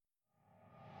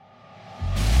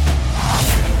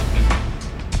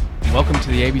Welcome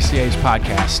to the ABCA's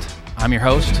podcast. I'm your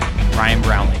host, Ryan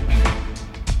Brownlee.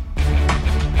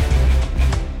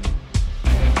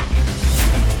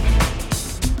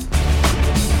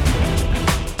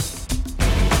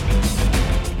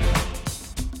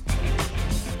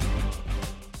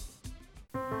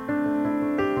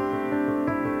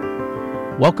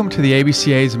 Welcome to the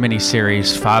ABCA's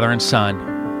miniseries, Father and Son.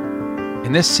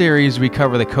 In this series, we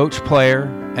cover the coach-player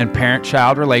and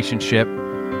parent-child relationship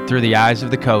through the eyes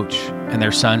of the coach and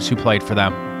their sons who played for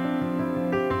them.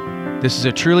 This is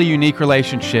a truly unique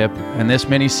relationship, and this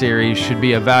mini-series should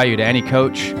be of value to any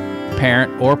coach,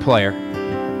 parent, or player.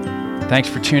 Thanks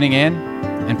for tuning in,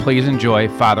 and please enjoy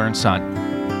Father and Son.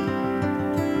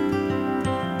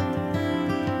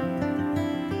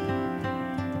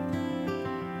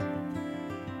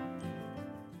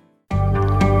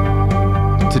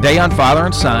 Today on Father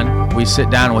and Son, we sit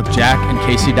down with Jack and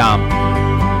Casey Dahm.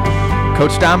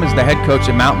 Coach Dahm is the head coach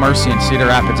at Mount Mercy in Cedar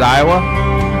Rapids, Iowa.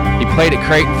 He played at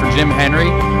Creighton for Jim Hendry.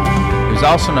 He was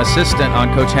also an assistant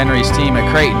on Coach Henry's team at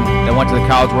Creighton that went to the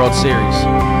College World Series.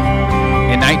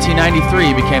 In 1993,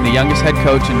 he became the youngest head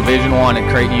coach in Division I at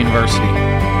Creighton University.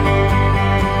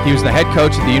 He was the head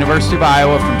coach at the University of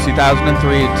Iowa from 2003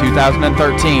 to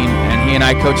 2013, and he and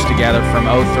I coached together from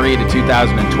 2003 to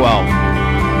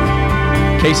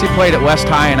 2012. Casey played at West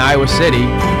High in Iowa City,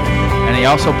 and he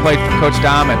also played for Coach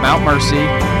Dahm at Mount Mercy,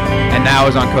 and now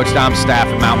is on Coach Dahm's staff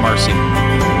at Mount Mercy.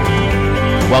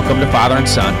 Welcome to Father and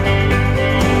Son.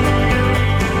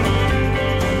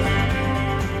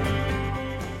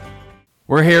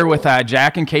 We're here with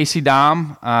Jack and Casey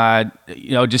Dahm.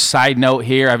 Just side note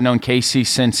here, I've known Casey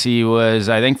since he was,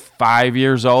 I think, 5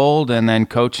 years old, and then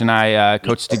Coach and I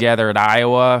coached together at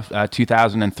Iowa,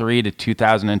 2003 to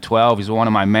 2012. He's one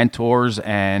of my mentors,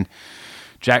 and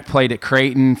Jack played at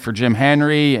Creighton for Jim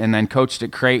Hendry, and then coached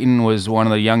at Creighton, was one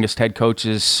of the youngest head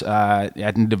coaches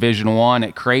at Division I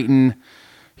at Creighton.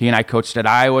 He and I coached at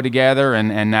Iowa together,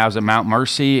 and now is at Mount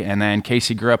Mercy. And then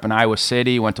Casey grew up in Iowa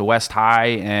City, went to West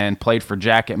High, and played for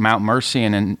Jack at Mount Mercy,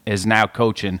 and is now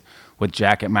coaching with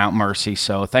Jack at Mount Mercy.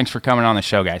 So thanks for coming on the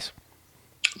show, guys.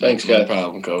 Thanks, guys. No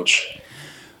problem, Coach.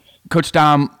 Coach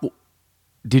Dahm,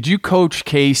 did you coach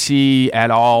Casey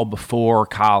at all before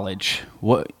college?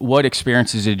 What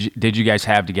experiences did you guys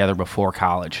have together before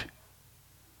college?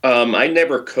 I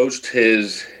never coached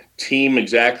his team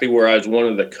exactly where I was one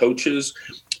of the coaches,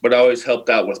 but I always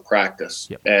helped out with practice.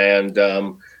 Yep. And,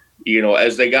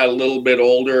 as they got a little bit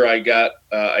older, I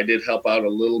did help out a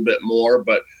little bit more,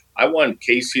 but I wanted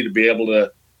Casey to be able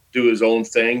to do his own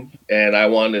thing, and I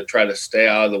wanted to try to stay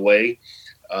out of the way.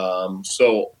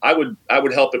 So I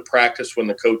would help at practice when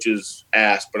the coaches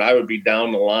asked, but I would be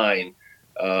down the line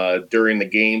during the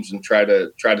games and try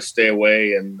to stay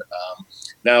away. And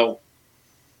now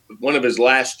one of his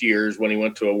last years when he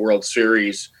went to a World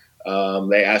Series,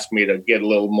 they asked me to get a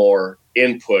little more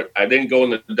input. I didn't go in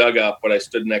the dugout, but I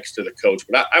stood next to the coach.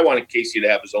 But I wanted Casey to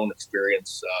have his own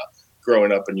experience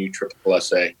growing up in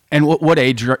USSSA. And what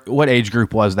age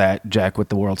group was that, Jack, with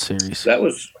the World Series? That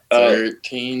was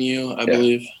 13U, I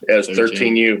believe. Yeah, it was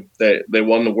 13U. They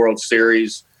won the World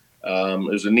Series.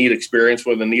 It was a neat experience,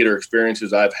 one of the neater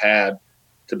experiences I've had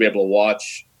to be able to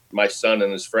watch my son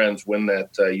and his friends win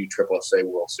that USSSA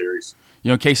World Series.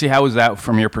 Casey, how was that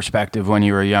from your perspective when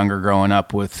you were younger, growing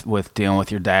up with dealing with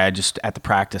your dad, just at the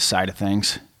practice side of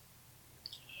things?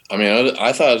 I mean,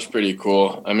 I thought it was pretty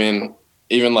cool. I mean,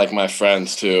 even like my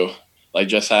friends too, like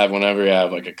just whenever you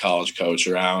have like a college coach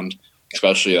around,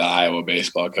 especially the Iowa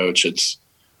baseball coach, it's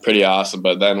pretty awesome.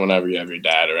 But then whenever you have your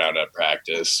dad around at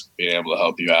practice, being able to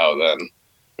help you out,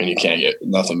 then you can't get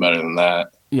nothing better than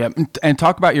that. Yeah, and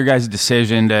talk about your guys'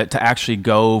 decision to actually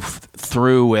go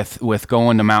through with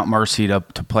going to Mount Mercy to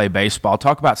play baseball.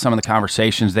 Talk about some of the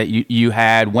conversations that you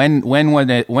had. When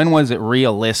was it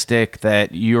realistic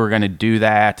that you were going to do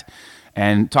that?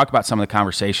 And talk about some of the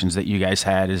conversations that you guys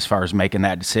had as far as making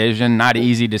that decision. Not an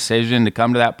easy decision to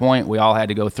come to that point. We all had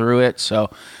to go through it.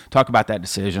 So talk about that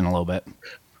decision a little bit.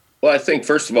 Well, I think,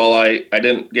 first of all, I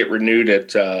didn't get renewed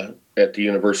at the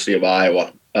University of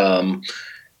Iowa.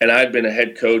 And I'd been a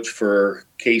head coach for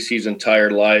Casey's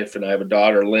entire life, and I have a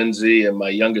daughter, Lindsay, and my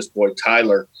youngest boy,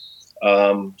 Tyler.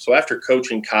 So after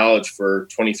coaching college for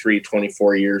 23,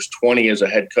 24 years, 20 as a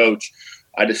head coach,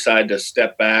 I decided to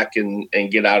step back and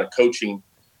get out of coaching.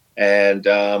 And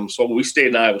so we stayed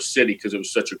in Iowa City because it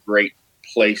was such a great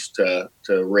place to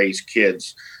raise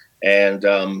kids. And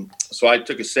so I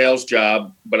took a sales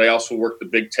job, but I also worked the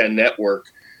Big Ten Network.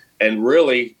 And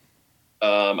really,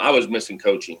 I was missing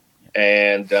coaching.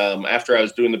 And after I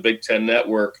was doing the Big Ten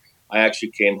Network, I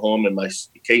actually came home, and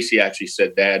Casey actually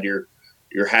said, "Dad,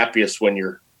 you're happiest when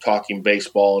you're talking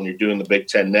baseball and you're doing the Big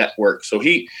Ten Network. So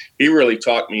he really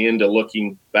talked me into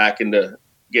looking back into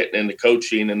getting into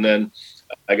coaching. And then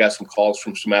I got some calls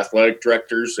from some athletic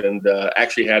directors and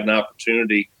actually had an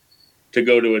opportunity to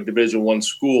go to a Division I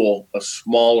school, a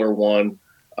smaller one.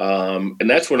 And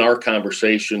that's when our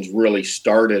conversations really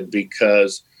started,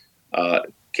 because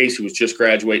Casey was just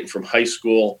graduating from high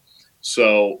school.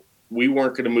 So we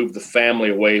weren't going to move the family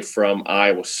away from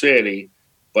Iowa City.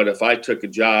 But if I took a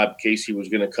job, Casey was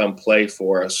going to come play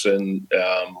for us and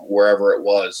wherever it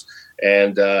was.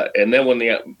 And then when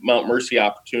the Mount Mercy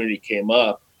opportunity came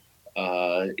up,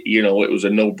 it was a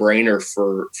no-brainer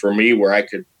for me, where I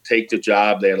could take the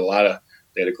job. They had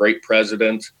a great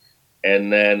president,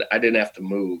 and then I didn't have to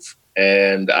move.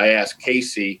 And I asked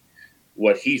Casey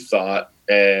what he thought,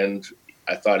 and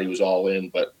I thought he was all in,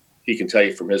 but he can tell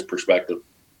you from his perspective.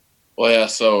 Well, yeah.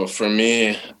 So for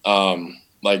me,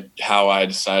 like how I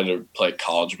decided to play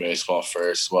college baseball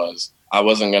first was I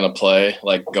wasn't going to play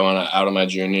like going out of my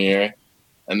junior year.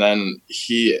 And then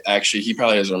he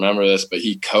probably doesn't remember this, but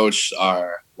he coached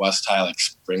our West High like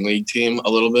spring league team a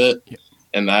little bit. Yep.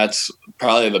 And that's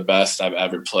probably the best I've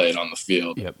ever played on the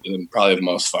field. Yep. And probably the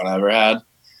most fun I ever had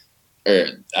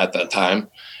at that time.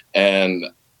 And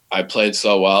I played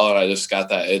so well, and I just got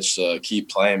that itch to keep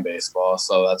playing baseball.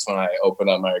 So that's when I opened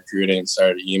up my recruiting and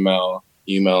started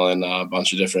emailing a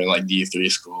bunch of different like D3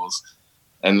 schools.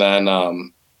 And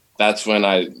then that's when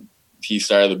he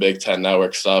started the Big Ten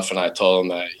Network stuff, and I told him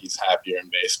that he's happier in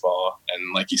baseball.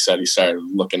 And like he said, he started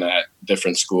looking at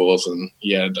different schools, and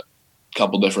he had a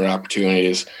couple different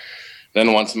opportunities.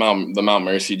 Then once the Mount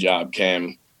Mercy job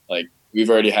came, like we've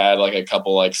already had like a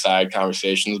couple like side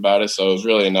conversations about it, so it was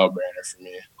really a no-brainer for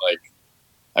me. Like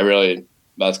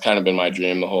that's kind of been my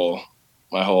dream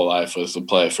my whole life, was to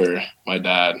play for my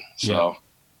dad. So. Yeah.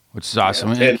 Which is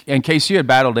awesome. Yeah. And Casey, you had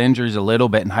battled injuries a little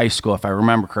bit in high school, if I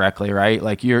remember correctly, right?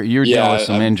 Like you're dealing with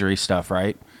some injury stuff,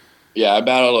 right? Yeah, I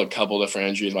battled a couple different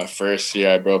injuries. My first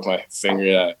year, I broke my finger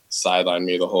that sidelined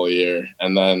me the whole year.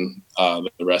 And then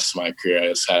the rest of my career, I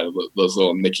just had those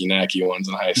little nicky-nacky ones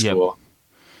in high school. Yep.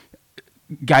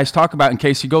 Guys, talk about, in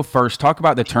case you go first, talk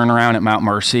about the turnaround at Mount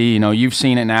Mercy. You've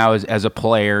seen it now as a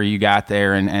player. You got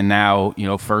there, and now,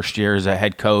 first year as a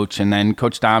head coach. And then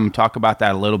Coach Dahm, talk about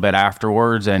that a little bit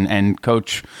afterwards. And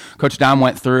Coach Dahm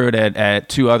went through it at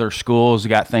two other schools,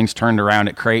 got things turned around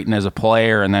at Creighton as a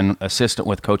player, and then assistant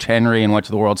with Coach Hendry, and went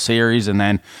to the World Series. And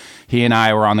then he and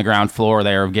I were on the ground floor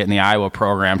there of getting the Iowa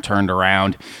program turned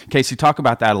around. Casey, talk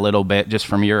about that a little bit, just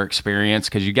from your experience,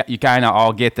 because you kind of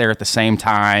all get there at the same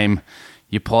time.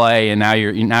 You play, and now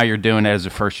you're doing it as a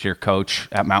first-year coach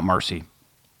at Mount Mercy.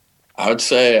 I would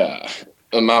say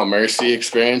the Mount Mercy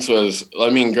experience was,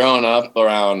 growing up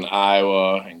around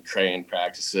Iowa and Creighton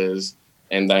practices,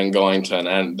 and then going to the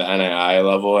NAI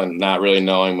level and not really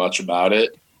knowing much about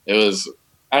it. It was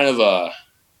kind of a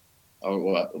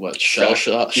shell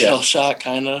shock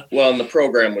kind of. Well, and the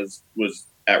program was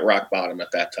at rock bottom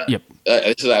at that time. Yep.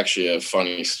 This is actually a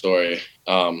funny story.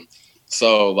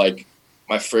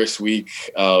 My first week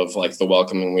of the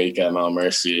welcoming week at Mount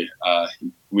Mercy,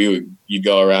 you'd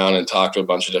go around and talk to a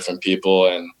bunch of different people,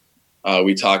 and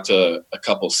we talked to a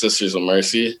couple Sisters of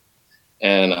Mercy,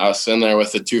 and I was sitting there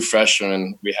with the two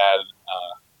freshmen we had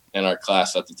in our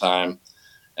class at the time,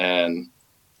 and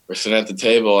we're sitting at the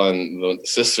table, and the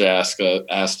sister asked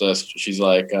us, she's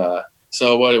like,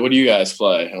 so what do you guys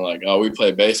play? And we're like, oh, we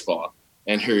play baseball.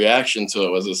 And her reaction to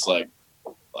it was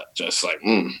just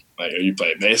you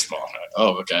play baseball? Like,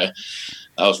 oh, okay.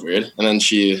 That was weird. And then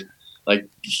she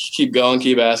keep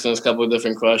asking us a couple of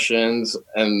different questions.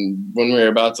 And when we were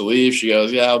about to leave, she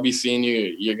goes, yeah, I'll be seeing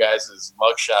your guys'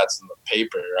 mugshots in the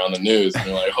paper or on the news. And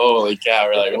we're like, holy cow.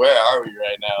 We're like, where are we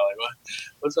right now?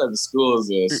 What type of school is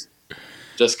this?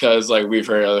 Just because we've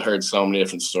heard so many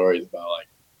different stories about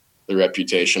the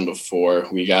reputation before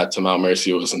we got to Mount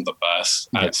Mercy wasn't the best,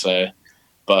 I'd say.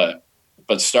 But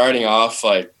starting off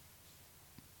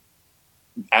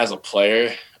as a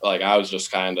player, I was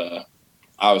just I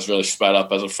was really sped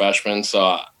up as a freshman.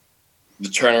 So the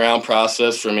turnaround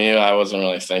process for me, I wasn't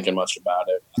really thinking much about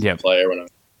it as a player when I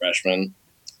was a freshman.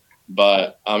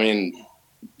 But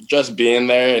just being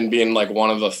there and being one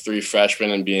of the three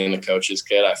freshmen and being the coach's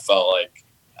kid, I felt like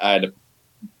I had to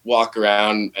walk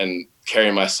around and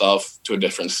carry myself to a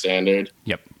different standard.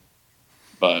 Yep.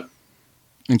 But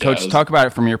and Coach, talk about it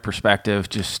from your perspective.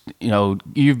 Just,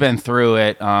 you've been through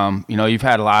it. You've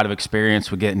had a lot of experience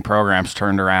with getting programs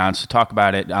turned around. So talk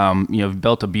about it. You've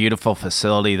built a beautiful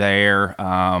facility there.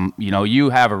 You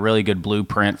have a really good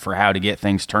blueprint for how to get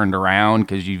things turned around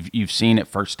because you've seen it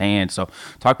firsthand. So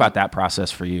talk about that process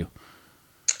for you.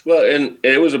 Well, and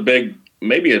it was a big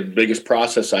maybe the biggest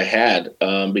process I had,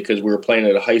 because we were playing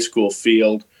at a high school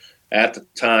field at the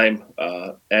time,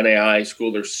 NAI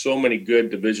school. There's so many good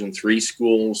Division III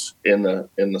schools in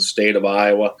the state of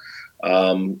Iowa.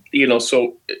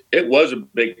 So it was a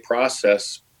big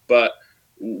process, but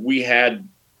we had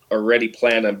already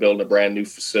planned on building a brand new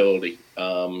facility.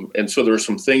 And so there were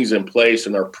some things in place,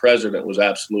 and our president was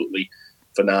absolutely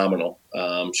phenomenal.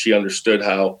 She understood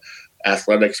how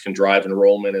athletics can drive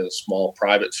enrollment in a small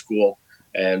private school.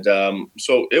 And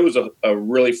so it was a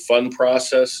really fun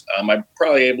process. I'm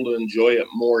probably able to enjoy it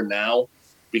more now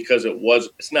because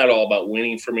it's not all about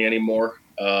winning for me anymore.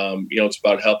 It's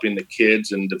about helping the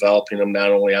kids and developing them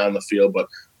not only on the field, but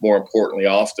more importantly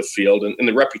off the field. And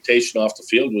the reputation off the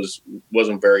field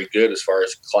wasn't very good as far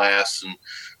as class and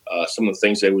some of the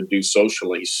things they would do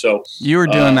socially. So you were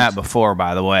doing that before,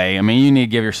 by the way. I mean, you need to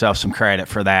give yourself some credit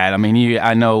for that. I mean,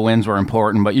 I know wins were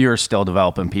important, but you were still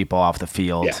developing people off the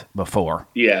field before.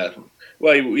 Yeah.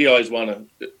 Well, we always want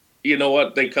to, you know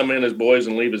what? They come in as boys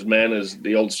and leave as men, is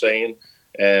the old saying.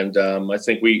 And I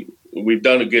think we've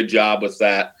done a good job with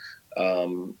that,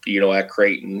 at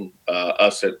Creighton,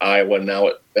 us at Iowa, now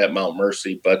at Mount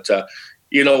Mercy. But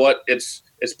you know what? It's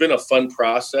been a fun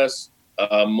process.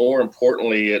 More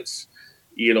importantly, it's,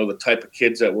 the type of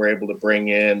kids that we're able to bring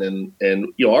in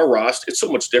and our roster, it's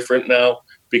so much different now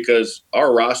because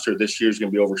our roster this year is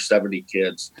going to be over 70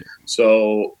 kids.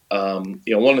 So,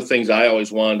 one of the things I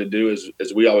always wanted to do is,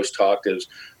 as we always talked, is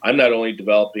I'm not only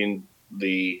developing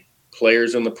the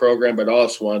players in the program, but I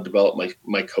also want to develop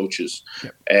my coaches.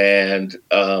 Yep. And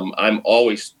I'm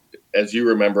always, as you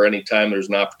remember, anytime there's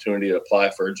an opportunity to apply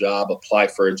for a job.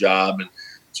 And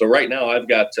so right now I've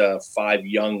got 5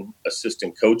 young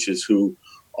assistant coaches who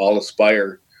all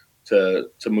aspire to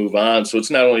move on. So it's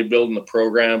not only building the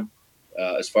program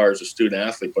as far as a student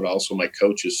athlete, but also my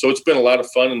coaches. So it's been a lot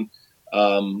of fun.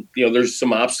 And, there's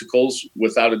some obstacles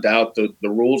without a doubt. The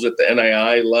rules at the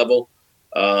NII level,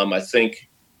 I think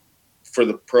for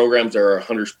the programs that are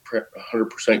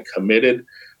 100% committed,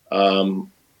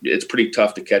 it's pretty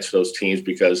tough to catch those teams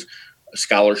because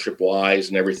scholarship-wise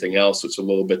and everything else, it's a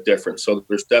little bit different. So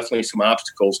there's definitely some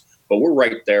obstacles, but we're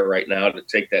right there right now to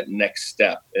take that next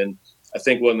step. And I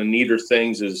think one of the neater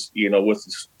things is, with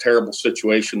this terrible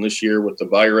situation this year with the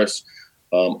virus,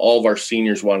 all of our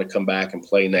seniors want to come back and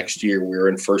play next year. We were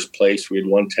in first place. We had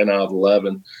won 10 out of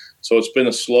 11. So it's been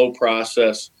a slow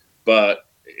process, but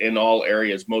in all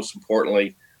areas, most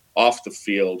importantly, off the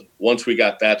field, once we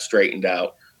got that straightened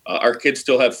out, our kids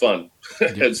still have fun.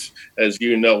 As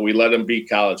you know, we let them be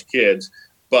college kids,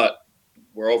 but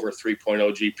we're over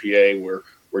 3.0 GPA.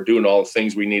 We're doing all the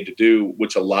things we need to do,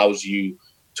 which allows you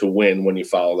to win when you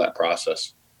follow that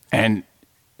process. And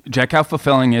Jack, how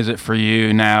fulfilling is it for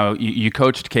you now? You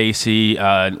coached Casey.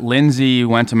 Lindsay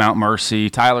went to Mount Mercy.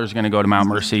 Tyler's going to go to Mount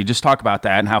Mercy. Just talk about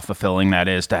that and how fulfilling that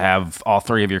is to have all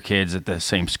 3 of your kids at the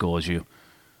same school as you.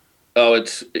 Oh,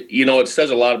 it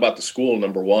says a lot about the school,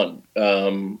 number one.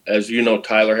 As you know,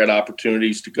 Tyler had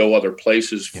opportunities to go other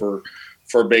places for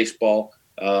baseball.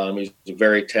 He's a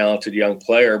very talented young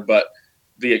player, but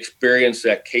the experience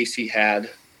that Casey had,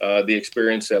 the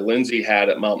experience that Lindsay had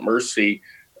at Mount Mercy,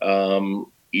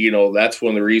 that's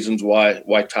one of the reasons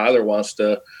why Tyler wants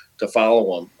to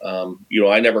follow him.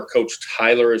 I never coached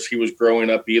Tyler as he was growing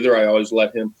up either. I always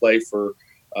let him play for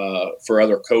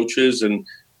other coaches, and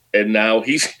now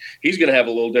he's going to have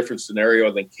a little different scenario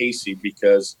than Casey,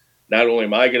 because not only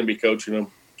am I going to be coaching him,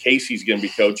 Casey's going to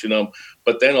be coaching him,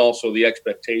 but then also the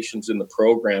expectations in the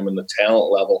program and the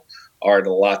talent level are at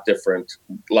a lot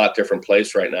different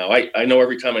place right now. I know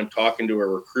every time I'm talking to a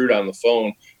recruit on the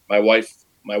phone, my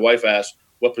wife asks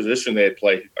what position they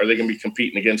play. Are they going to be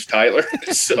competing against Tyler?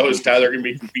 So is Tyler going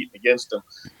to be competing against him?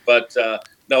 But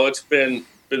no, it's been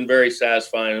very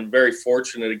satisfying and very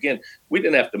fortunate. Again, we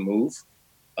didn't have to move.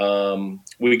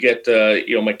 We get,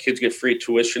 my kids get free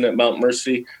tuition at Mount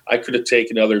Mercy. I could have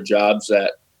taken other jobs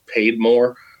that paid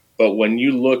more, but when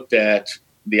you looked at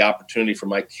the opportunity for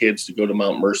my kids to go to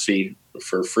Mount Mercy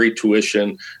for free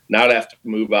tuition, not have to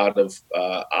move out of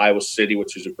Iowa City,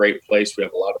 which is a great place. We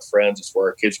have a lot of friends. It's where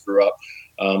our kids grew up.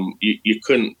 You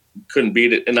couldn't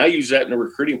beat it. And I use that in the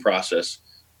recruiting process,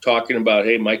 talking about,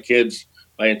 hey, my kids,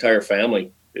 my entire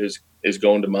family is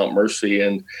going to Mount Mercy.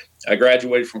 And I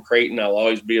graduated from Creighton. I'll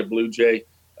always be a Blue Jay.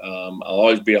 I'll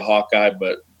always be a Hawkeye,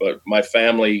 but my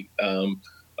family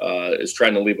is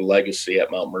trying to leave a legacy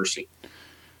at Mount Mercy.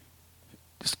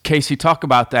 Casey, talk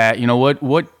about that.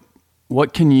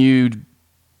 What can you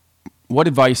What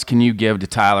advice can you give to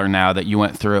Tyler now that you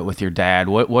went through it with your dad?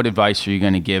 What advice are you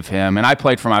going to give him? And I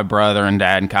played for my brother and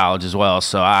dad in college as well,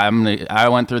 so I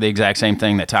went through the exact same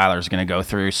thing that Tyler's going to go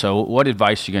through. So what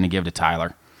advice are you going to give to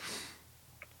Tyler?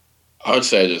 I would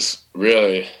say just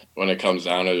really, when it comes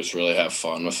down to it, just really have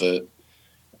fun with it.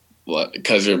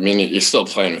 Because you're still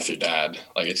playing with your dad.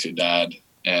 Like, it's your dad,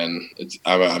 and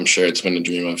I'm sure it's been a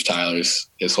dream of Tyler's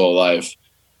his whole life.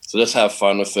 So just have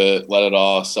fun with it,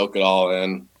 soak it all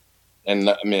in. And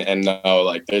know,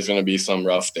 like, there's going to be some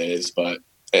rough days, but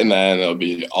in the end, it'll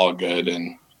be all good,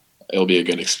 and it'll be a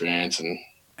good experience.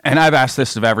 And I've asked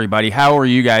this of everybody: how are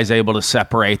you guys able to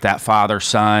separate that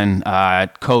father-son,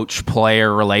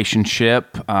 coach-player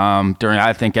relationship?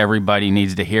 I think everybody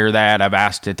needs to hear that. I've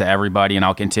asked it to everybody, and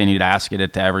I'll continue to ask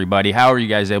it to everybody. How are you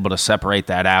guys able to separate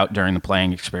that out during the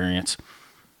playing experience?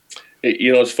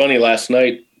 It's funny. Last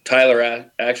night, Tyler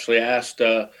actually asked,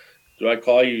 "Do I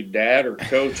call you dad or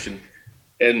coach?"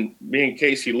 And me and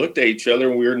Casey looked at each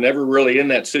other, and we were never really in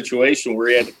that situation where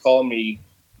he had to call me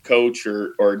coach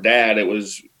or dad. It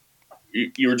was,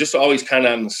 you were just always kind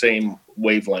of on the same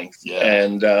wavelength. Yeah.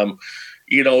 And,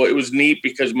 it was neat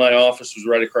because my office was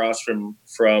right across from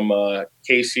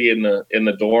Casey in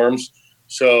the dorms.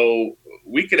 So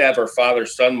we could have our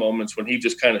father-son moments when he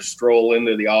just kind of stroll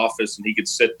into the office and he could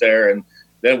sit there, and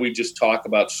then we just talk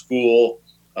about school.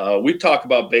 We talk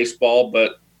about baseball,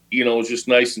 but it was just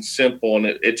nice and simple, and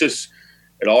it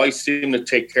always seemed to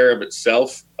take care of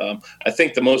itself. I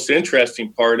think the most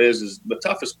interesting part is the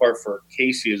toughest part for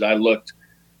Casey, as I looked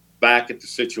back at the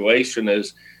situation,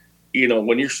 is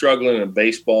when you're struggling in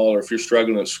baseball or if you're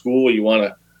struggling at school, you want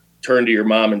to turn to your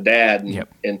mom and dad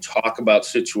and talk about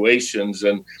situations.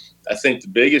 And I think the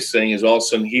biggest thing is all of a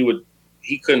sudden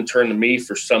he couldn't turn to me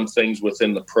for some things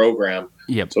within the program.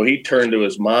 Yep. So he turned to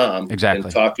his mom and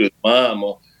talked to his mom.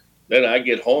 Well, then I'd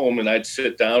get home and I'd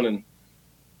sit down and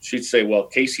she'd say, "Well,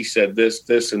 Casey said this,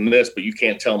 this, and this, but you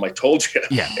can't tell him I told you."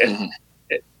 Yeah.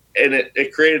 And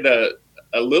it created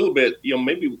a little bit,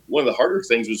 maybe one of the harder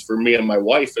things was for me and my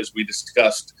wife as we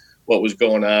discussed what was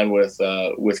going on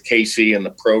with Casey and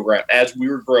the program as we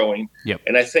were growing. Yep.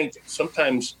 And I think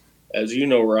sometimes, as you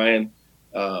know, Ryan,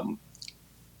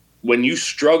 when you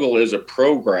struggle as a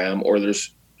program or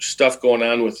there's stuff going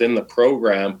on within the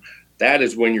program, that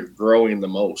is when you're growing the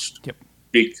most. Yep.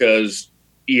 Because,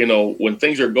 when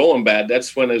things are going bad,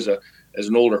 that's when as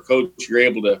an older coach, you're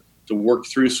able to work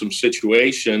through some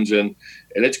situations, and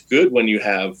it's good when you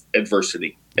have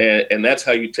adversity. And that's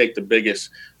how you take the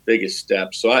biggest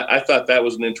steps. So I thought that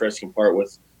was an interesting part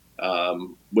with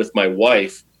my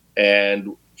wife,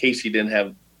 and Casey didn't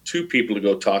have two people to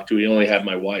go talk to. He only had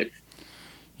my wife.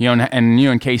 And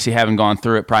you and Casey having gone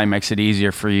through it probably makes it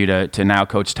easier for you to now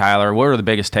coach Tyler. What are the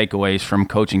biggest takeaways from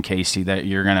coaching Casey that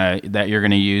you're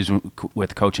gonna use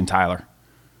with coaching Tyler?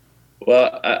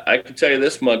 Well, I can tell you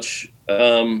this much: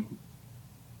 I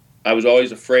was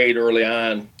always afraid early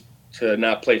on to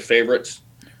not play favorites,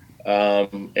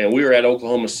 and we were at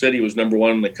Oklahoma City, was number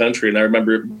one in the country, and I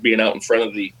remember being out in front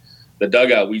of the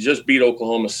dugout. We just beat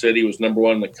Oklahoma City, was number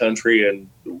one in the country, and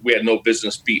we had no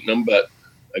business beating them, but.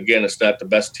 Again, it's not the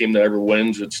best team that ever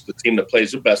wins. It's the team that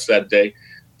plays the best that day.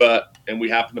 And we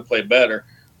happen to play better.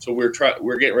 So we're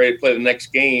getting ready to play the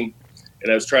next game,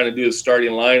 and I was trying to do the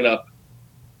starting lineup,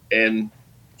 and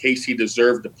Casey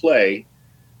deserved to play,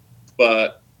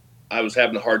 but I was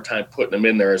having a hard time putting him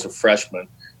in there as a freshman.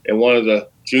 And one of the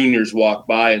juniors walked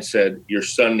by and said, "Your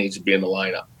son needs to be in the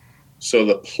lineup." So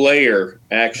the player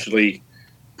actually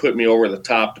put me over the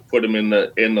top to put him in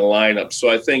the lineup. So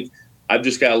I think I've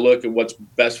just got to look at what's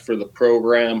best for the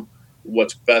program,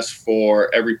 what's best for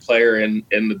every player in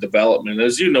the development.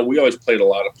 As you know, we always played a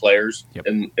lot of players, yep.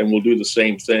 and we'll do the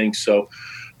same thing. So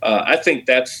I think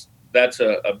that's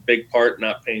a big part,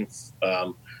 not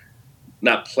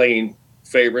playing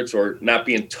favorites or not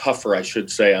being tougher, I should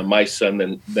say, on my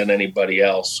son than anybody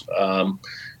else.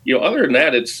 Other than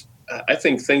that, I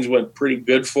think things went pretty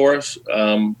good for us.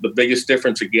 The biggest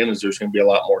difference, again, is there's going to be a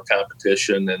lot more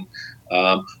competition. And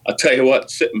I'll tell you what,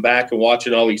 sitting back and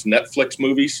watching all these Netflix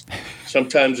movies,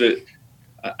 sometimes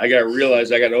I got to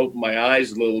realize I got to open my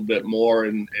eyes a little bit more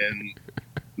and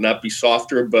not be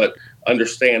softer, but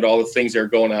understand all the things that are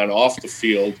going on off the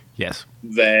field. Yes.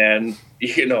 Then,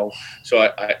 so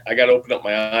I got to open up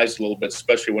my eyes a little bit,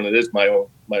 especially when it is my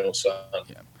own son.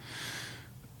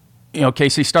 Yeah.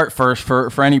 Casey, start first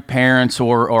for any parents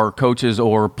or coaches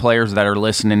or players that are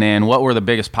listening in. What were the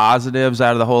biggest positives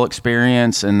out of the whole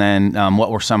experience, and then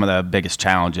what were some of the biggest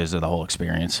challenges of the whole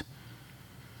experience?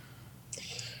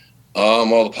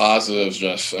 Well, the positives,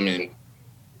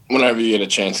 whenever you get a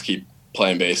chance to keep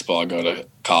playing baseball, go to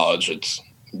college, it's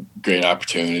a great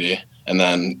opportunity. And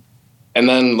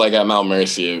then like at Mount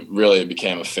Mercy, it really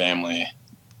became a family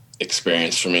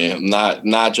experience for me.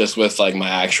 Not just with like my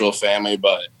actual family,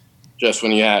 but just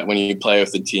when you play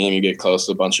with the team, you get close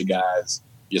to a bunch of guys,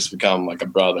 you just become like a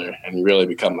brother and you really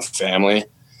become a family.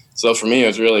 So for me, it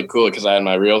was really cool because I had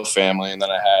my real family and then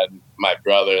I had my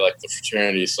brother, like the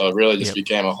fraternity. So it really just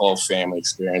became a whole family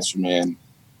experience for me. And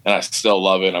I still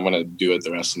love it. I'm going to do it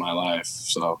the rest of my life.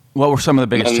 So what were some of the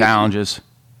biggest challenges?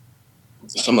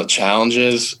 Some of the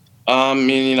challenges, I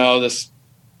mean, you know,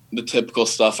 the typical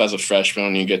stuff as a freshman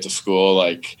when you get to school,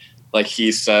 like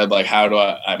he said, like, how do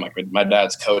I'm like, my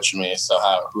dad's coaching me. So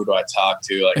who do I talk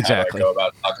to? Like, exactly. How do I go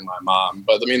about talking to my mom?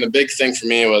 But I mean, the big thing for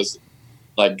me was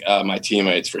like, my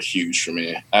teammates were huge for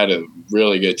me. I had a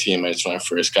really good teammates when I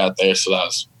first got there. So that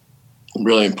was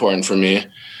really important for me.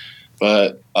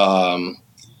 But,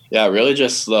 yeah, really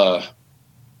just the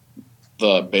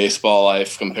baseball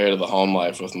life compared to the home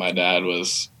life with my dad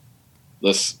was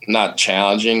this not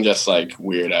challenging, just like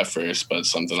weird at first, but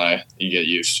something you get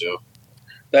used to.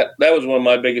 That was one of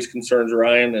my biggest concerns,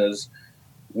 Ryan, is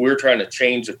we're trying to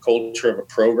change the culture of a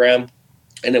program.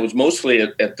 And it was mostly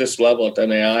at this level, at the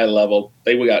NAI level,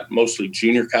 we got mostly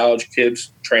junior college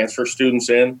kids, transfer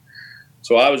students in.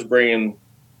 So I was bringing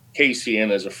Casey in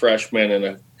as a freshman and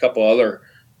a couple other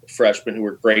freshmen who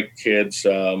were great kids,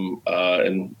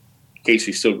 and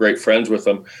Casey's still great friends with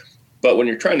them. But when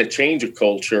you're trying to change a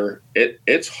culture,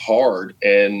 it's hard.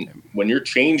 And when you're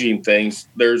changing things,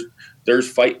 there's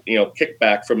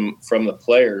kickback from the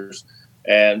players.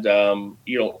 And,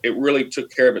 it really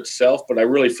took care of itself, but I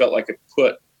really felt like it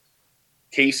put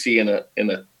Casey in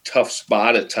a tough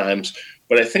spot at times.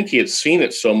 But I think he had seen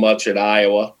it so much at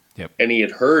Iowa. Yep. And he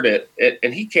had heard it,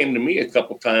 and he came to me a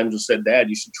couple times and said, "Dad,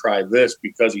 you should try this,"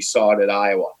 because he saw it at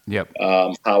Iowa,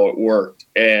 how it worked.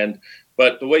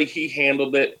 But the way he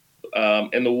handled it,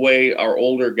 and the way our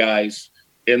older guys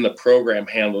in the program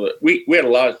handled it, we had a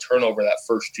lot of turnover that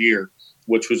first year,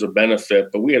 which was a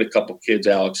benefit. But we had a couple kids,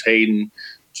 Alex Hayden,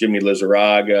 Jimmy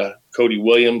Lizarraga, Cody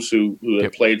Williams, who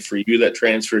had played for you, that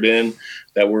transferred in,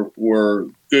 that were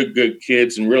good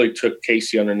kids and really took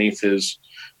Casey underneath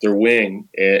their wing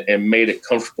and made it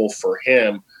comfortable for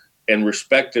him and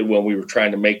respected when we were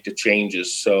trying to make the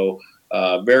changes. So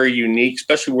very unique,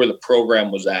 especially where the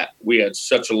program was at. We had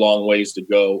such a long ways to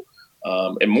go,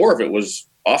 and more of it was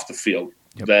off the field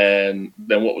than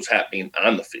what was happening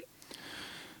on the field.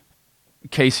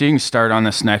 Casey, you can start on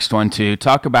this next one too.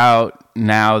 Talk about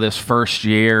now this first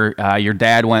year. Your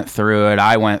dad went through it.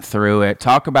 I went through it.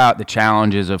 Talk about the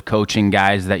challenges of coaching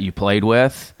guys that you played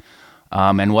with.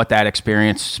 And what that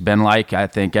experience has been like. I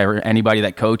think anybody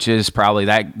that coaches, probably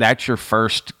that's your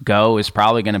first go, is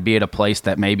probably going to be at a place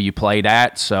that maybe you played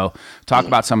at. So talk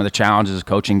about some of the challenges of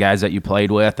coaching guys that you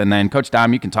played with. And then Coach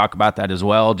Dahm, you can talk about that as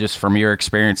well, just from your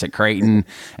experience at Creighton.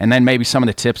 And then maybe some of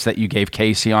the tips that you gave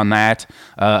Casey on that,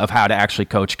 of how to actually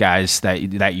coach guys that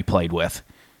you played with.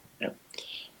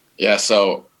 Yeah,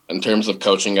 so in terms of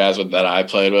coaching guys that I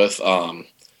played with,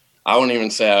 I wouldn't even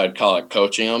say I would call it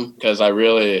coaching them, because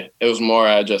it was more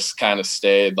I just kind of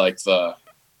stayed like for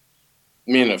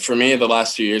me, the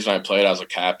last 2 years when I played, I was a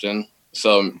captain.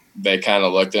 So they kind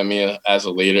of looked at me as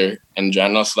a leader in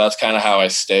general. So that's kind of how I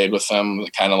stayed with them,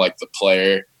 kind of like the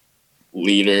player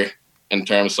leader in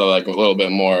terms of like a little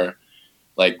bit more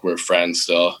like we're friends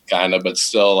still, kind of, but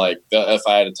still like if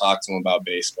I had to talk to them about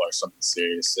baseball or something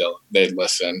serious, still they'd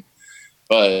listen.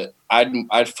 But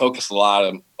I'd focus a lot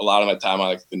of my time on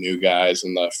like the new guys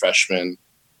and the freshmen,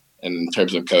 and in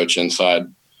terms of coaching. So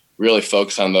I'd really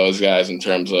focus on those guys in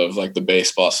terms of like the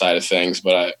baseball side of things.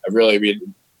 But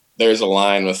there's a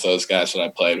line with those guys that I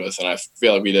played with, and I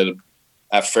feel like we did.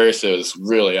 At first, it was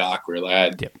really awkward.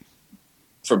 Like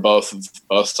for both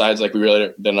sides, like we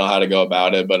really didn't know how to go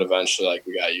about it. But eventually, like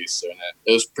we got used to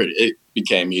it. It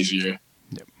became easier.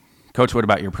 Yep. Coach, what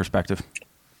about your perspective?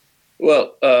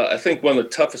 Well, I think one of the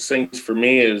toughest things for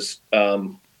me is,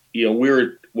 when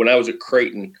I was at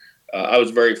Creighton, I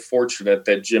was very fortunate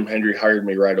that Jim Hendry hired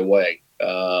me right away.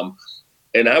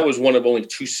 And I was one of only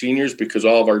two seniors because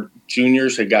all of our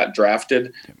juniors had got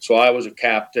drafted. So I was a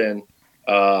captain,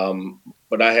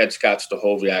 but I had Scott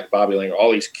Stahoviak, Bobby Langer,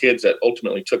 all these kids that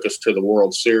ultimately took us to the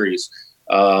World Series.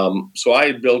 So I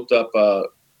had built up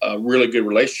a really good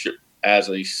relationship as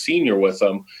a senior with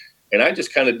them. And I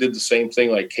just kind of did the same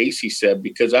thing like Casey said,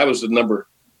 because I was the number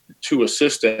 2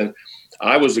 assistant.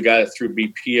 I was the guy that threw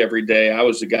BP every day. I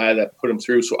was the guy that put him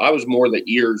through. So I was more the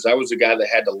ears. I was the guy that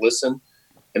had to listen.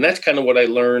 And that's kind of what I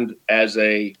learned as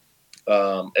a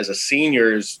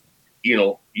senior is, you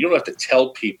don't have to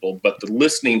tell people, but the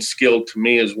listening skill to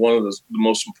me is one of the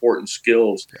most important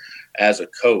skills as a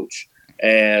coach.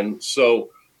 And so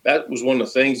that was one of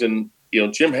the things. And,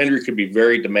 Jim Hendry could be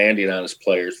very demanding on his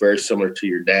players, very similar to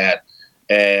your dad.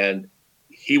 And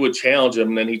he would challenge them,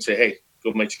 and then he'd say, hey,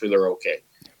 go make sure they're okay.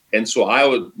 And so I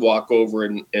would walk over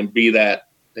and be that,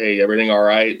 hey, everything all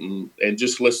right, and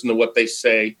just listen to what they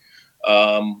say.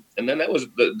 And then that was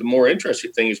the more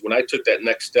interesting thing is when I took that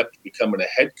next step to becoming a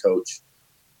head coach,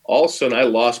 all of a sudden I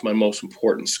lost my most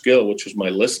important skill, which was my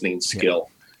listening skill.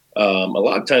 A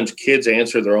lot of times kids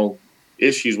answer their own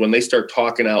issues when they start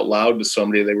talking out loud to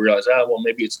somebody. They realize, well,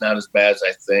 maybe it's not as bad as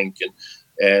I think.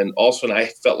 And also I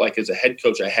felt like as a head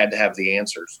coach, I had to have the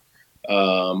answers,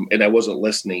 and I wasn't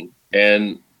listening.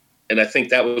 And I think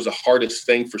that was the hardest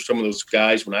thing for some of those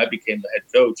guys when I became the head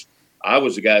coach. I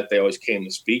was the guy that they always came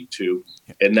to speak to,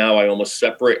 and now I almost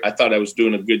separate. I thought I was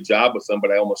doing a good job with them,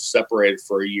 but I almost separated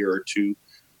for a year or two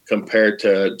compared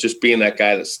to just being that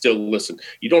guy that still listened.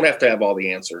 You don't have to have all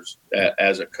the answers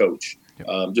as a coach.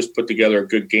 Just put together a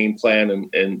good game plan,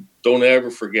 and don't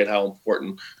ever forget how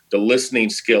important the listening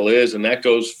skill is. And that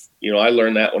goes, I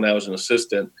learned that when I was an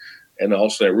assistant, and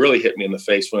also it really hit me in the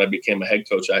face when I became a head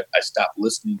coach. I stopped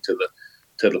listening to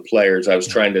the players. I was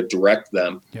trying to direct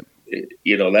them.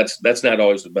 That's not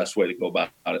always the best way to go about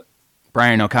it.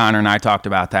 Brian O'Connor and I talked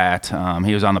about that.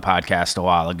 He was on the podcast a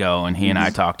while ago, and he and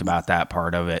I talked about that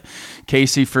part of it.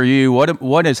 Casey, for you,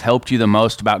 what has helped you the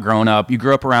most about growing up? You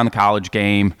grew up around the college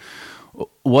game.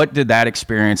 What did that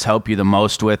experience help you the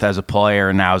most with as a player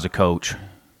and now as a coach?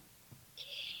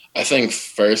 I think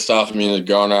first off, growing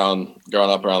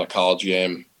up around the college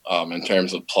game, in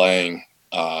terms of playing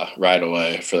right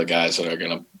away for the guys that are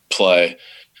going to play.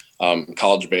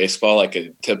 College baseball, like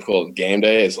a typical game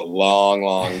day, is a long,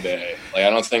 long day. Like, I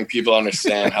don't think people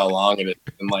understand how long it is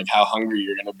and like how hungry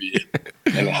you're gonna be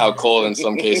and how cold in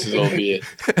some cases it'll be.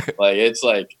 Like it's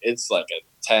like a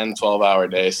 10, 12-hour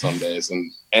day some days.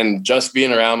 And just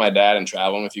being around my dad and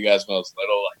traveling with you guys when I was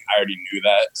little, like I already knew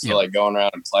that. So like going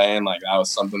around and playing, like that was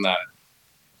something that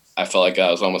I felt like that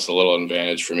was almost a little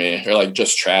advantage for me. Or like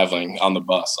just traveling on the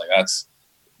bus, like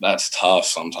that's tough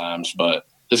sometimes, but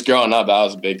just growing up, that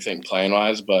was a big thing playing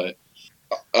wise. But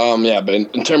but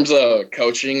in terms of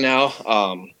coaching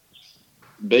now,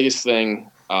 biggest thing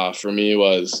for me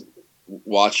was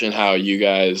watching how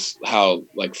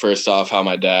first off, how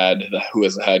my dad, who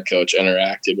was the head coach,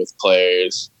 interacted with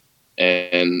players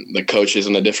and the coaches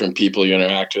and the different people you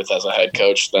interact with as a head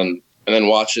coach. And then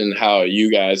watching how you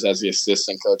guys as the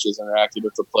assistant coaches interacted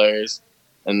with the players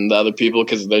and the other people,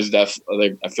 because I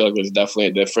feel like there's definitely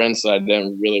a difference. I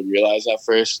didn't really realize at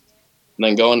first. And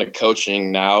then going to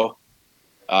coaching now,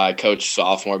 I coached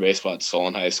sophomore baseball at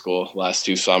Solon High School last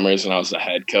 2 summers, and I was the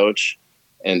head coach.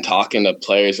 And talking to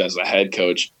players as a head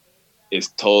coach is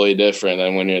totally different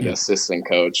than when you're the assistant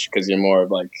coach, because you're more of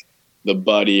like the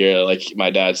buddy, or like my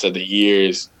dad said, the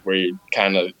ears, where you're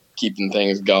kind of keeping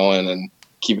things going and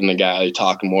keeping the guy,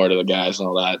 talking more to the guys and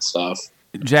all that stuff.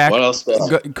 Jack, what else?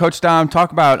 Coach Dahm,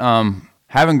 talk about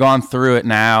having gone through it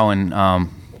now, and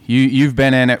you've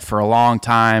been in it for a long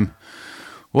time.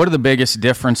 What are the biggest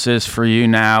differences for you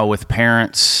now with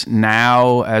parents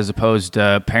now as opposed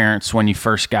to parents when you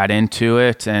first got into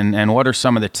it? And what are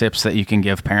some of the tips that you can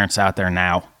give parents out there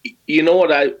now? You know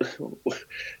what,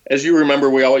 as you remember,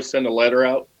 we always send a letter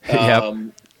out at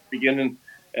the beginning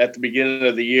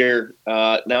of the year.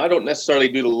 Now, I don't necessarily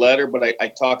do the letter, but I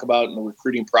talk about in the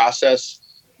recruiting process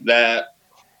that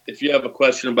if you have a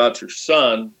question about your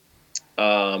son,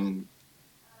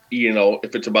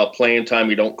 if it's about playing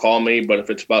time, you don't call me. But if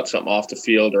it's about something off the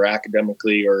field or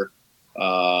academically or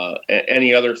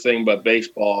any other thing but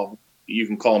baseball, you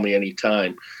can call me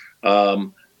anytime.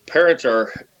 Parents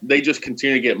they just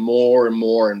continue to get more and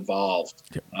more involved.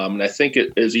 And I think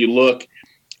as you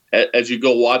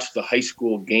go watch the high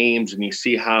school games and you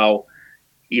see how,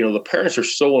 the parents are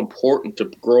so important to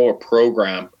grow a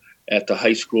program at the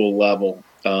high school level,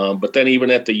 but then even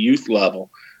at the youth level.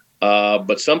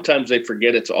 But sometimes they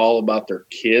forget it's all about their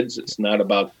kids. It's not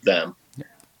about them.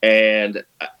 And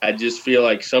I just feel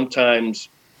like sometimes,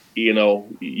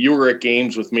 you were at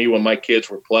games with me when my kids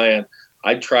were playing.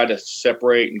 I'd try to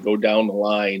separate and go down the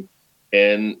line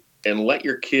and let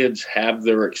your kids have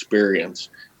their experience.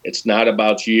 It's not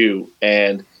about you.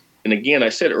 And again, I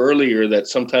said earlier that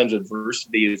sometimes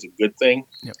adversity is a good thing.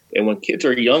 Yep. And when kids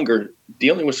are younger,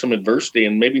 dealing with some adversity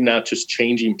and maybe not just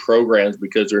changing programs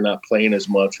because they're not playing as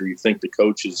much or you think the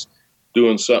coach is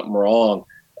doing something wrong.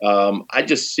 I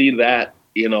just see that,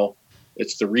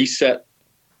 it's the reset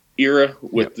era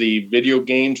with the video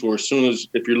games where as soon as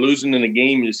if you're losing in a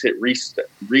game, you just hit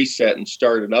reset and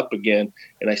start it up again.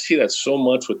 And I see that so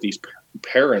much with these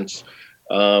parents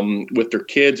with their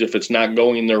kids. If it's not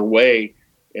going their way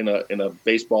in a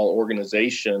baseball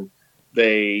organization,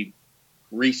 they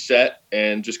reset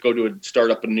and just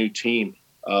start up a new team.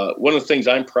 One of the things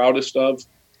I'm proudest of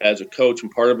as a coach,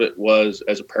 and part of it was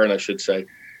as a parent, I should say,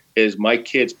 is my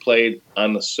kids played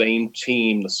on the same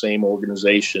team, the same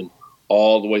organization,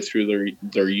 all the way through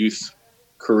their youth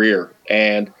career.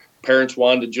 And parents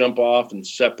wanted to jump off and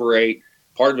separate.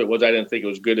 Part of it was I didn't think it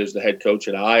was good as the head coach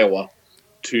at Iowa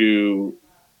to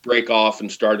break off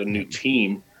and start a new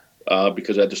team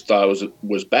because I just thought it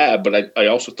was bad. But I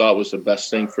also thought it was the best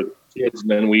thing for the kids.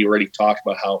 And then we already talked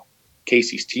about how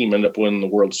Casey's team ended up winning the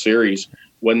World Series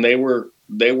when they were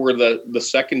the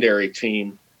secondary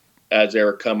team as they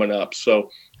were coming up. So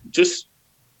just,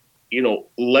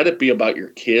 let it be about your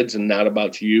kids and not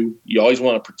about you. You always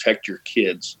want to protect your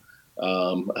kids.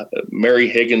 Mary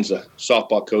Higgins, a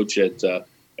softball coach at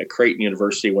Creighton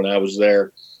University when I was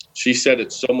there, she said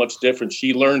it's so much different.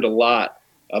 She learned a lot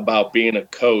about being a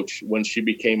coach when she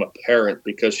became a parent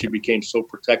because she became so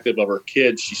protective of her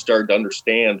kids. She started to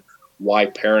understand why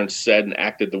parents said and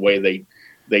acted the way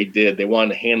they did. They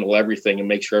wanted to handle everything and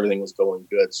make sure everything was going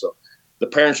good. So the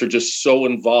parents are just so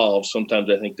involved. Sometimes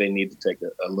I think they need to take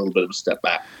a little bit of a step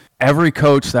back. Every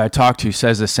coach that I talk to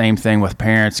says the same thing with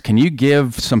parents. Can you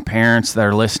give some parents that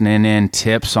are listening in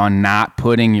tips on not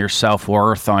putting your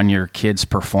self-worth on your kid's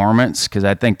performance? Because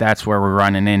I think that's where we're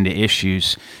running into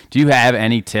issues. Do you have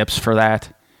any tips for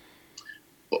that?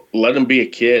 Let them be a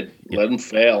kid. Yep. Let them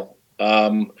fail.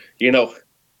 I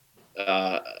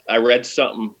read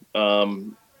something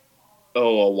a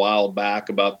while back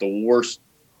about the worst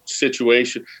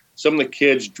situation. Some of the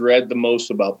kids dread the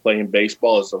most about playing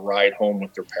baseball is the ride home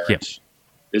with their parents. Yep.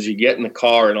 Is you get in the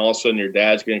car and all of a sudden your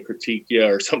dad's going to critique you,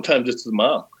 or sometimes it's the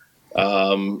mom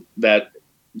that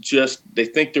just they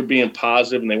think they're being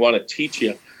positive and they want to teach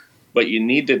you, but you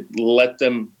need to let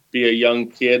them be a young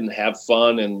kid and have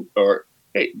fun or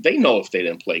hey, they know if they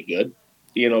didn't play good.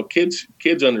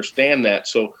 Kids understand that,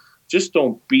 so just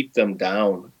don't beat them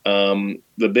down.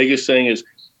 The biggest thing is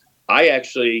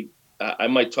I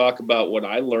might talk about what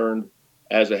I learned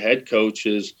as a head coach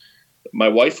is my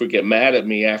wife would get mad at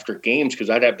me after games because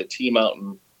I'd have the team out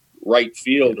in right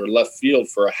field or left field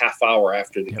for a half hour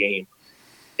after the game.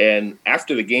 And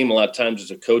after the game, a lot of times as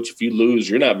a coach, if you lose,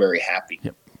 you're not very happy.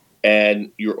 Yep.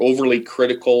 And you're overly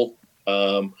critical.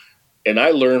 And I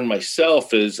learned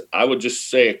myself is I would just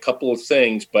say a couple of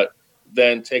things, but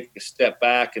then take a step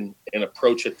back and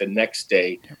approach it the next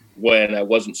day when I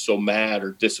wasn't so mad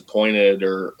or disappointed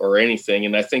or anything.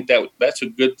 And I think that's a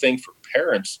good thing for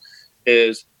parents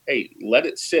is, hey, let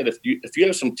it sit. If you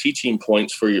have some teaching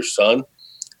points for your son,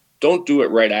 don't do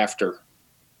it right after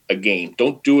a game.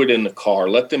 Don't do it in the car.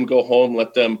 Let them go home.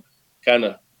 Let them kind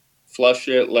of flush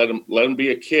it. Let them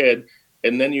be a kid.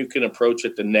 And then you can approach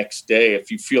it the next day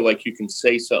if you feel like you can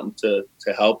say something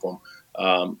to help them.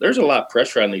 There's a lot of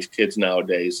pressure on these kids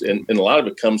nowadays, and a lot of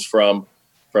it comes from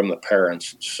the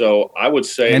parents. So I would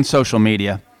say, and social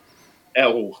media.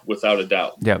 Oh, without a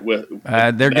doubt. Yeah,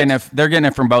 they're getting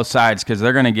it from both sides because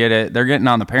they're going to get it. They're getting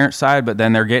on the parent side, but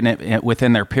then they're getting it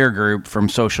within their peer group from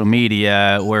social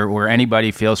media, where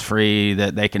anybody feels free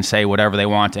that they can say whatever they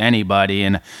want to anybody.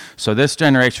 And so this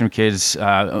generation of kids,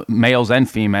 males and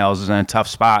females, is in a tough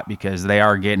spot because they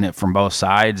are getting it from both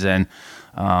sides, and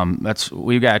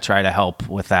we've got to try to help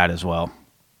with that as well.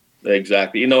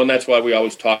 Exactly. And that's why we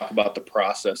always talk about the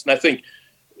process. And I think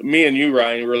me and you,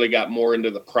 Ryan, really got more into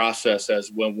the process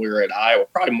as when we were at Iowa,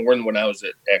 probably more than when I was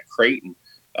at Creighton.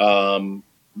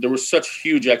 There was such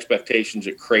huge expectations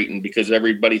at Creighton because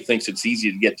everybody thinks it's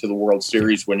easy to get to the World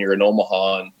Series when you're in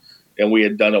Omaha, and we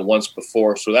had done it once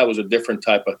before. So that was a different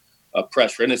type of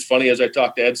pressure. And it's funny, as I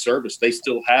talked to Ed Service, they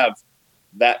still have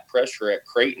that pressure at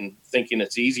Creighton, thinking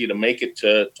it's easy to make it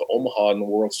to Omaha in the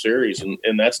World Series,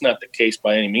 and that's not the case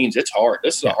by any means. It's hard.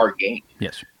 This is a hard game.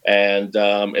 Yes. And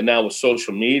now with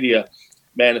social media,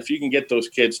 man, if you can get those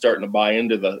kids starting to buy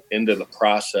into the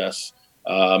process,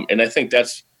 and I think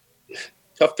that's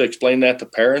tough to explain that to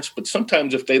parents, but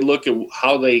sometimes if they look at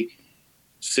how they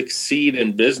succeed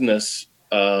in business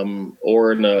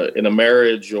or in a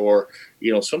marriage, or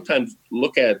sometimes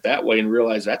look at it that way and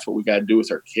realize that's what we got to do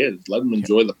with our kids. Let them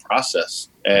enjoy the process,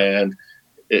 and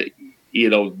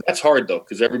that's hard though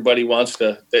because everybody wants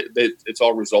to. It's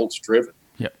all results driven.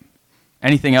 Yep.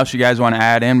 Anything else you guys want to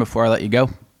add in before I let you go?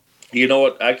 You know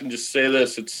what? I can just say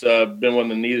this. It's been one of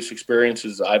the neatest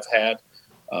experiences I've had.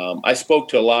 I spoke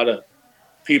to a lot of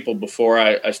people before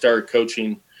I started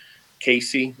coaching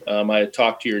Casey. I had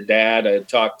talked to your dad. I had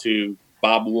talked to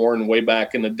Bob Warren way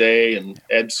back in the day and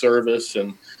Ed Service.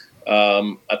 And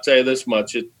I'll tell you this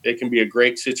much, it can be a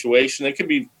great situation. It can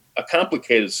be a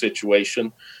complicated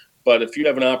situation, but if you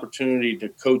have an opportunity to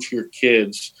coach your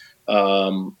kids,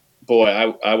 boy,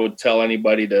 I would tell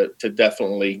anybody to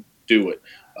definitely do it.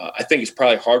 I think it's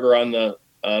probably harder on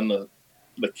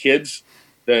the kids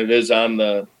than it is on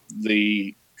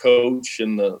the coach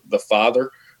and the father,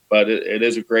 but it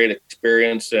is a great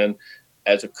experience. And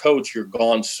as a coach, you're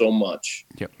gone so much,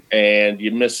 and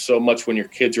you miss so much when your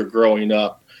kids are growing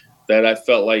up, that I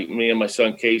felt like me and my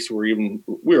son Casey we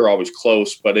were always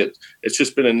close, but it's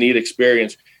just been a neat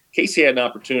experience. Casey had an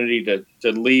opportunity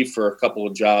to leave for a couple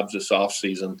of jobs this off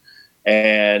season,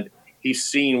 and he's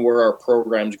seen where our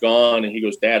program's gone, and he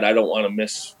goes, "Dad, I don't want to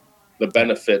miss the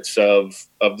benefits of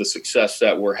the success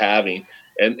that we're having."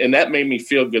 And that made me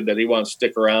feel good that he wants to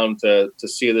stick around to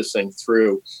see this thing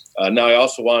through. Now, I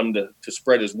also want him to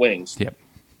spread his wings.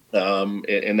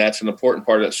 And that's an important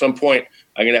part. At some point,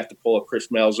 I'm going to have to pull a Chris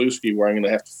Malzewski where I'm going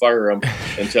to have to fire him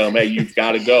and tell him, "Hey, you've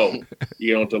got to go,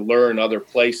 to learn other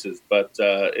places." But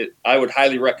I would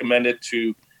highly recommend it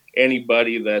to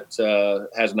anybody that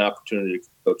has an opportunity to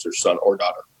coach their son or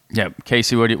daughter. Yeah.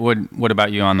 Casey, what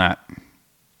about you on that?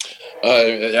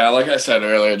 Like I said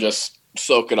earlier, just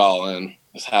soak it all in.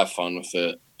 Just have fun with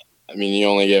it. I mean, you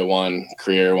only get one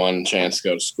career, one chance to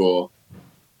go to school.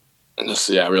 And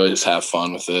just have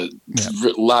fun with it.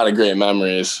 A lot of great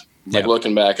memories. Like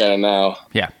looking back at it now,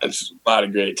 it's a lot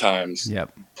of great times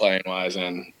playing wise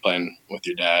and playing with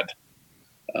your dad.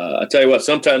 I tell you what,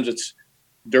 sometimes it's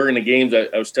during the games.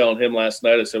 I was telling him last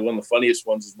night, I said one of the funniest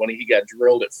ones is when he got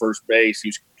drilled at first base. He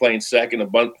was playing second, a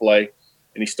bunt play,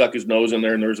 and he stuck his nose in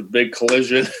there, and there was a big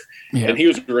collision. And he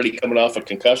was already coming off a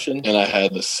concussion. And I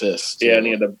had the cyst. Yeah, and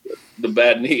he had the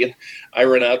bad knee. And I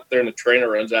ran out there, and the trainer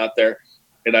runs out there.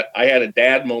 And I had a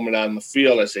dad moment on the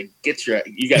field. I said, you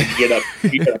got to get up.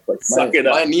 You got to suck it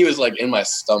up. My knee was like in my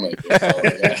stomach.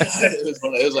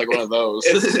 It was like one of those.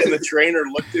 And the trainer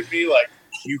looked at me like,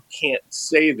 "You can't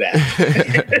say that."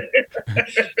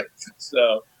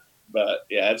 So, but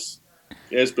yeah,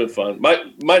 it's been fun.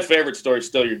 My favorite story is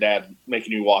still your dad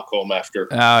making you walk home after.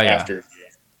 Oh, yeah. After.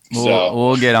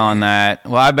 We'll get on that.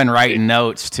 Well, I've been writing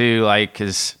notes too, like,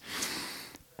 because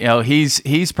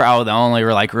he's probably the only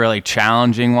really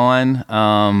challenging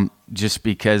one, just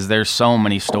because there's so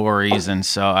many stories, and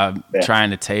so I'm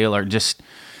trying to tailor. Just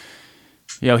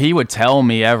he would tell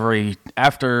me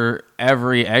after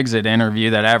every exit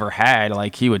interview that I ever had,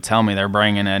 like he would tell me they're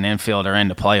bringing an infielder in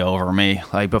to play over me.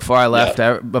 Like before I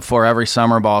left, before every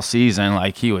summer ball season,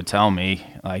 like he would tell me,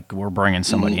 like, we're bringing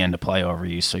somebody in to play over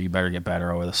you, so you better get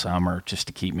better over the summer just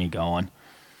to keep me going.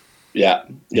 Yeah,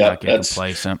 not get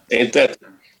complacent. Ain't that?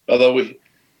 Although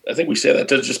I think we say that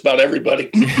to just about everybody.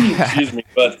 Excuse me,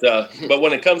 but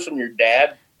when it comes from your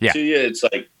dad to you, it's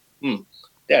like,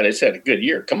 Dad, it's had a good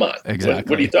year. Come on. Exactly.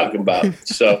 What are you talking about?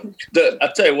 So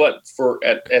I'll tell you what,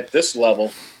 at this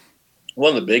level, one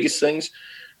of the biggest things,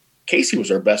 Casey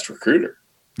was our best recruiter.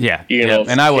 Yeah.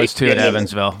 And I was too at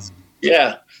Evansville.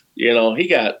 Yeah. He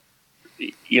got,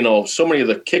 so many of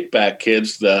the kickback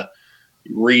kids, the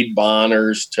Reed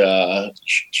Bonners to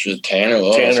Tanner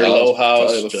Lowhouse.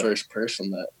 Probably the first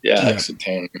person that texted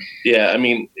Tanner. Yeah. I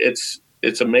mean, it's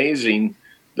amazing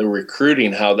the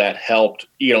recruiting, how that helped,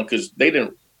 because they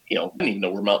didn't even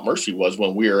know where Mount Mercy was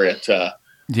when we were at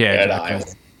Iowa,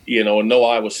 and no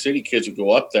Iowa City kids would go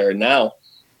up there. And now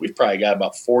we've probably got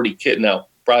about 40 kids now,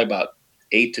 probably about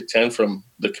 8 to 10 from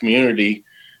the community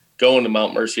going to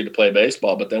Mount Mercy to play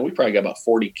baseball. But then we probably got about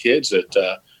 40 kids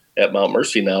at Mount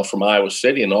Mercy now from Iowa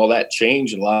City, and all that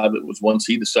changed. A lot of it was once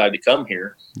he decided to come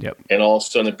here, and all of a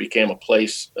sudden it became a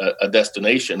place, a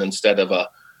destination, instead of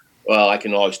I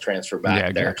can always transfer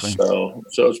back there. So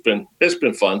it's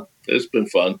been fun. It's been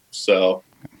fun. So,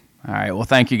 all right. Well,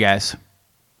 thank you guys.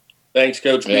 Thanks,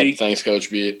 Coach B. Thanks,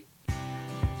 Coach B.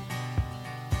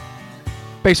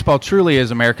 Baseball truly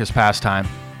is America's pastime.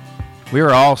 We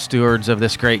are all stewards of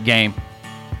this great game.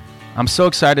 I'm so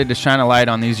excited to shine a light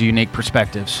on these unique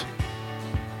perspectives.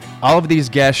 All of these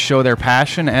guests show their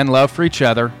passion and love for each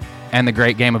other and the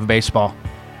great game of baseball.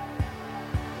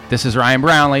 This is Ryan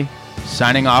Brownlee,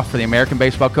 signing off for the American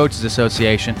Baseball Coaches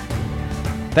Association.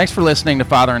 Thanks for listening to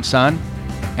Father and Son,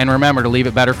 and remember to leave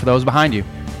it better for those behind you.